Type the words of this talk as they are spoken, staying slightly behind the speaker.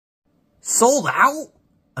Sold out?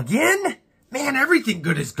 Again? Man, everything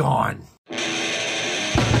good is gone.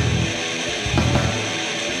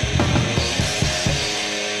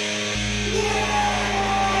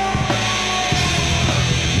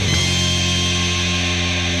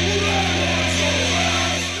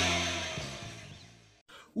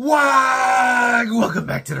 Waaaagh! Welcome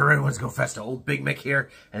back to the Red Ones Go Festa. Old Big Mek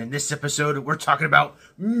here, and in this episode, we're talking about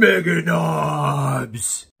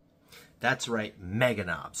Meganobz. That's right,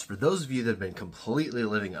 Meganobz. For those of you that have been completely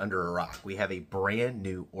living under a rock, we have a brand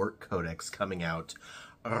new Orc Codex coming out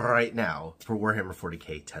right now for Warhammer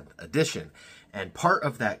 40k 10th edition. And part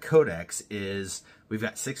of that codex is we've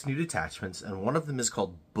got 6 new detachments, and one of them is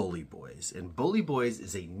called Bully Boys. And Bully Boys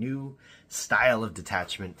is a new style of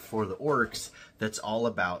detachment for the orcs that's all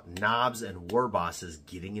about knobs and war bosses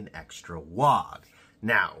getting an extra Waaaagh.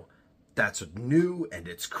 Now, that's new and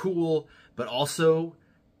it's cool, but also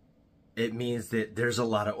it means that there's a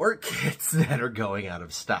lot of orc kits that are going out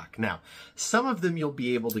of stock. Now, some of them you'll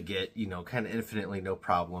be able to get, you know, kind of infinitely, no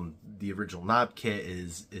problem. The original knob kit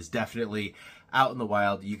is definitely out in the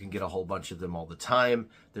wild. You can get a whole bunch of them all the time.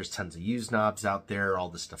 There's tons of used knobs out there. All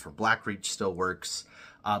the stuff from Blackreach still works.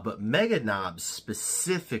 But Meganobz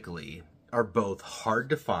specifically are both hard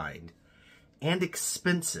to find and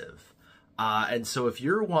expensive. And so if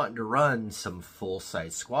you're wanting to run some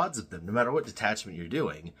full-size squads of them, no matter what detachment you're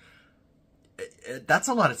doing, that's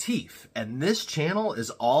a lot of teeth. And this channel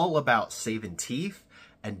is all about saving teeth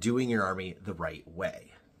and doing your army the right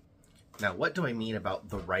way. Now, what do I mean about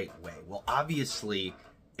the right way? Well, obviously,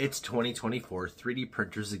 it's 2024. 3D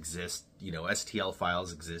printers exist. You know, STL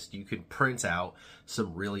files exist. You can print out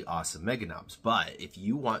some really awesome Meganobz. But if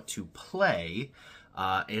you want to play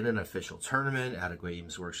in an official tournament, at a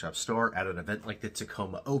Games Workshop store, at an event like the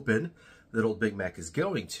Tacoma Open that Old Big Mek is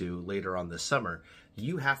going to later on this summer,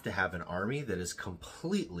 you have to have an army that is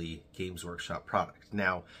completely Games Workshop product.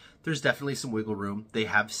 Now, there's definitely some wiggle room. They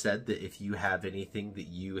have said that if you have anything that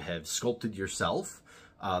you have sculpted yourself,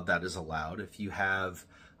 that is allowed. If you have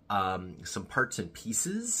some parts and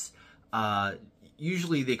pieces,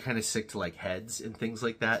 usually they kind of stick to like heads and things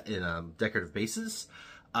like that in decorative bases.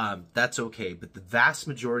 That's okay, but the vast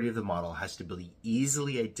majority of the model has to be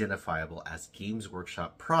easily identifiable as Games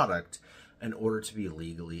Workshop product in order to be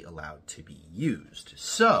legally allowed to be used.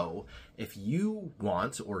 So, if you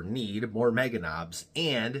want or need more Meganobz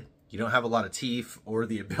and you don't have a lot of teeth or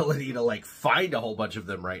the ability to like find a whole bunch of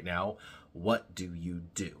them right now, what do you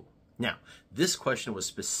do? Now, this question was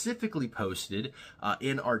specifically posted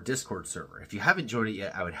in our Discord server. If you haven't joined it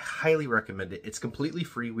yet, I would highly recommend it. It's completely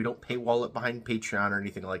free. We don't paywall it behind Patreon or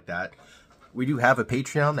anything like that. We do have a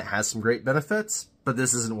Patreon that has some great benefits, but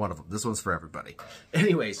this isn't one of them. This one's for everybody.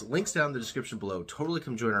 Anyways, links down in the description below. Totally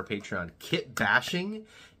come join our Patreon. Kitbashing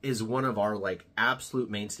is one of our like absolute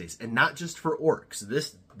mainstays, and not just for orcs.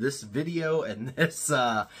 This video and this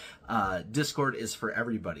Discord is for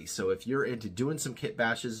everybody. So if you're into doing some kit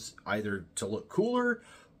bashes, either to look cooler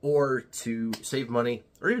or to save money,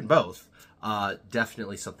 or even both,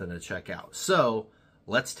 definitely something to check out. So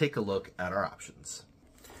let's take a look at our options.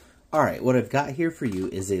 All right, what I've got here for you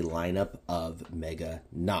is a lineup of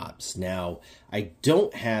Meganobz. Now, I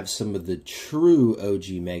don't have some of the true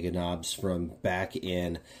OG Meganobz from back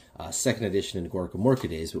in 2nd edition and Gorka Morka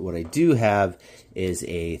days, but what I do have is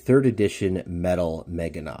a 3rd edition metal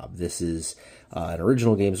Meganob. This is an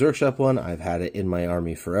original Games Workshop one. I've had it in my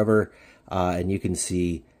army forever, and you can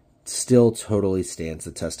see still totally stands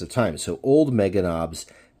the test of time. So old Meganobz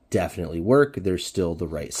definitely work. They're still the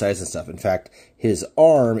right size and stuff. In fact, his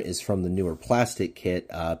arm is from the newer plastic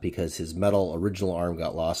kit because his metal original arm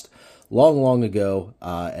got lost long ago,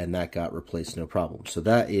 and that got replaced no problem. So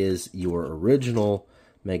that is your original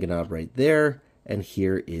Meganob right there, and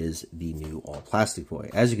here is the new all-plastic boy.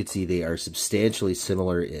 As you can see, they are substantially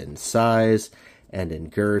similar in size and in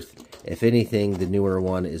girth. If anything, the newer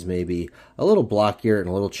one is maybe a little blockier and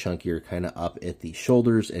a little chunkier, kind of up at the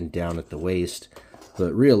shoulders and down at the waist.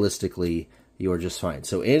 But realistically, you are just fine.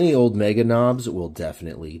 So any old Meganobz will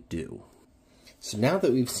definitely do. So now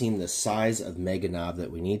that we've seen the size of Meganob that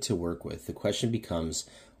we need to work with, the question becomes,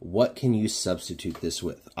 what can you substitute this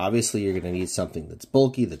with? Obviously, you're going to need something that's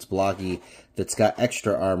bulky, that's blocky, that's got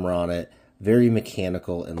extra armor on it, very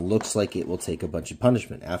mechanical, and looks like it will take a bunch of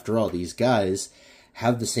punishment. After all, these guys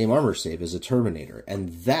have the same armor save as a Terminator,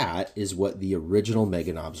 and that is what the original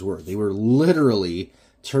Meganobz were. They were literally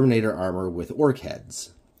Terminator armor with orc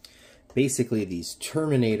heads. Basically, these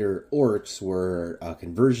Terminator orcs were a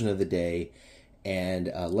conversion of the day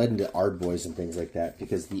and led into Ard Boys and things like that,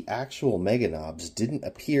 because the actual Meganobz didn't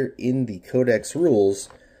appear in the Codex rules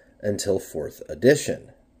until 4th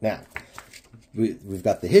edition. Now, we've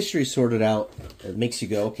got the history sorted out, it makes you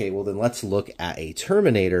go, okay, well then let's look at a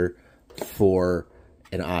Terminator for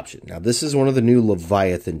an option. Now this is one of the new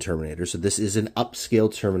Leviathan Terminators, so this is an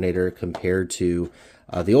upscale Terminator compared to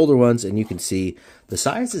the older ones, and you can see the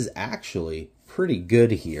size is actually pretty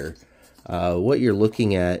good here. What you're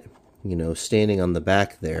looking at, you know, standing on the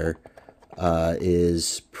back there,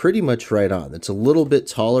 is pretty much right on. It's a little bit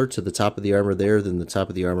taller to the top of the armor there than the top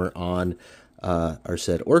of the armor on our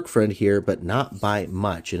said orc friend here, but not by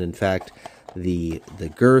much. And in fact, the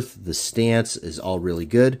girth, the stance is all really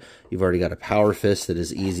good. You've already got a power fist that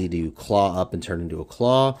is easy to claw up and turn into a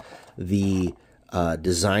claw. The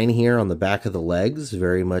design here on the back of the legs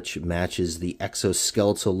very much matches the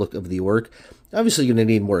exoskeletal look of the orc. Obviously, you're going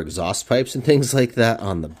to need more exhaust pipes and things like that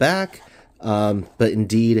on the back, but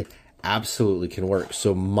indeed, absolutely can work.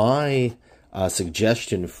 So my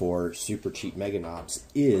suggestion for super cheap Meganobz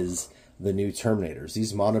is the new Terminators.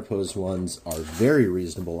 These monopose ones are very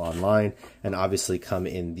reasonable online and obviously come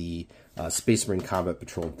in the Space Marine Combat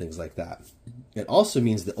Patrol and things like that. It also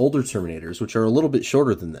means the older Terminators, which are a little bit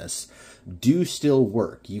shorter than this, do still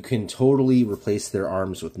work. You can totally replace their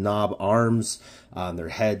arms with knob arms, their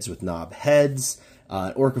heads with knob heads,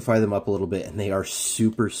 orcify them up a little bit, and they are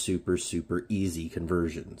super, super, super easy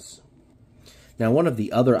conversions. Now, one of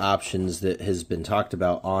the other options that has been talked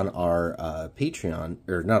about on our Patreon,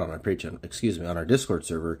 or not on our Patreon, excuse me, on our Discord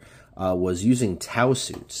server, was using Tau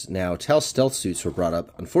suits. Now, Tau stealth suits were brought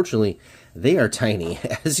up. Unfortunately, they are tiny.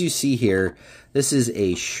 As you see here, this is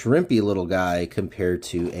a shrimpy little guy compared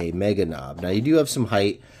to a Meganob. Now, you do have some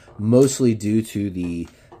height, mostly due to the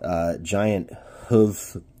giant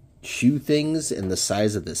hoof shoe things and the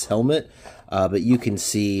size of this helmet, but you can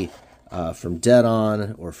see from dead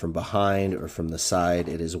on or from behind or from the side,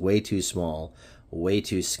 it is way too small, way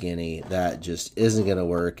too skinny. That just isn't going to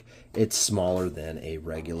work. It's smaller than a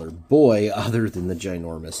regular boy other than the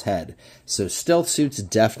ginormous head. So stealth suits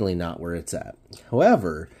definitely not where it's at.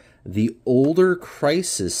 However, the older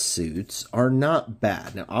Crisis suits are not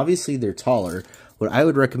bad. Now, obviously, they're taller. What I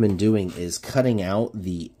would recommend doing is cutting out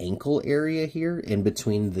the ankle area here in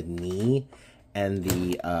between the knee and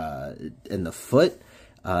the foot.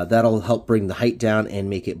 That'll help bring the height down and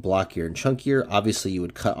make it blockier and chunkier. Obviously, you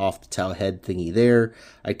would cut off the Tau head thingy there.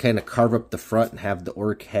 I'd kind of carve up the front and have the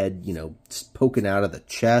orc head, you know, poking out of the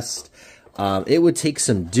chest. It would take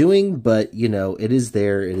some doing, but, you know, it is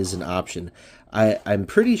there. It is an option. I'm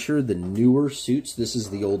pretty sure the newer suits, this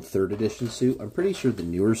is the old 3rd edition suit, I'm pretty sure the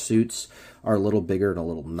newer suits are a little bigger and a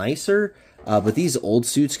little nicer, but these old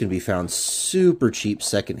suits can be found super cheap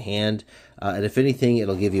secondhand, and if anything,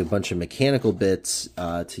 it'll give you a bunch of mechanical bits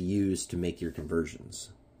to use to make your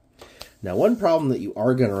conversions. Now, one problem that you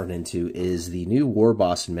are going to run into is the new War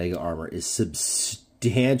Boss in Mega Armor is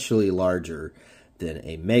substantially larger than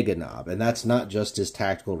a Meganob, and that's not just his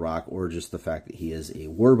tactical rock or just the fact that he is a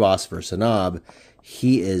War Boss versus a Nob.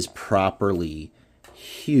 He is properly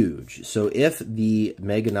huge. So if the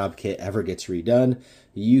Meganob kit ever gets redone,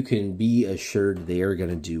 you can be assured they are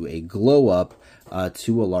going to do a glow up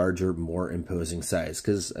to a larger, more imposing size.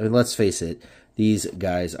 Because, I mean, let's face it, these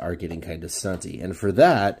guys are getting kind of stunty. And for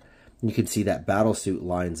that, you can see that battle suit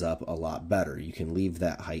lines up a lot better. You can leave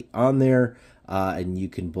that height on there, and you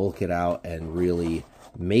can bulk it out and really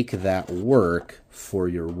make that work for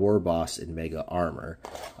your War Boss in Mega Armor.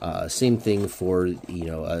 Same thing for, you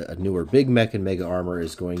know, a newer Big Mek in Mega Armor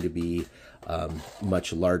is going to be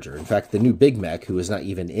much larger. In fact, the new Big Mek, who is not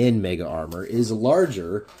even in Mega Armor, is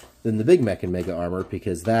larger than the Big Mek in Mega Armor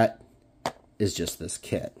because that is just this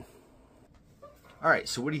kit. All right,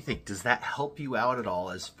 so what do you think? Does that help you out at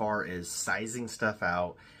all as far as sizing stuff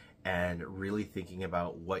out and really thinking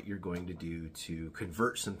about what you're going to do to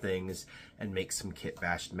convert some things and make some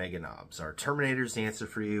kit-bashed Meganobz? Are Terminators the answer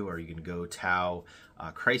for you? Are you going to go Tau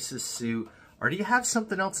Crisis suit? Or do you have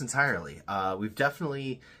something else entirely? We've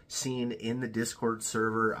definitely seen in the Discord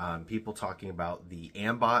server people talking about the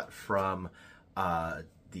Ambot from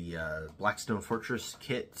the Blackstone Fortress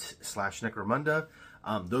kit / Necromunda.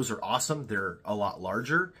 Those are awesome. They're a lot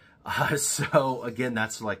larger. So again,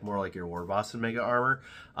 that's like more like your War Boss in Mega Armor.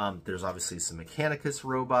 There's obviously some Mechanicus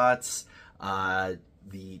robots.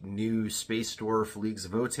 The new Space Dwarf Leagues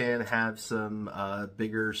of Votann have some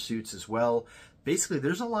bigger suits as well. Basically,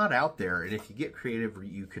 there's a lot out there, and if you get creative,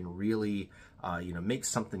 you can really, you know, make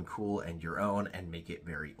something cool and your own and make it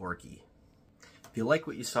very orky. If you like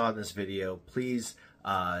what you saw in this video, please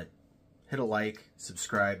hit a like,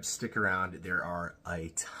 subscribe, stick around. There are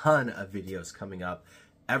a ton of videos coming up.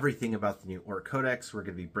 Everything about the new Orc Codex. We're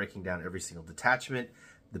going to be breaking down every single detachment,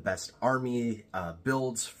 the best army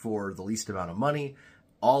builds for the least amount of money,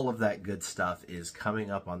 All of that good stuff is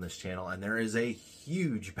coming up on this channel, and there is a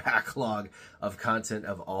huge backlog of content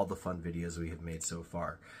of all the fun videos we have made so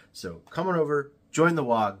far. So come on over, join the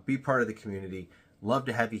Waaaagh, be part of the community. Love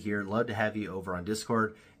to have you here. Love to have you over on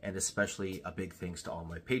Discord, and especially a big thanks to all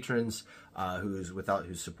my patrons without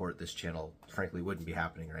whose support this channel frankly wouldn't be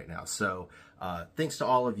happening right now. So thanks to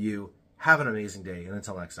all of you. Have an amazing day, and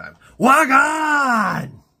until next time,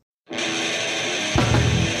 Waaaagh on!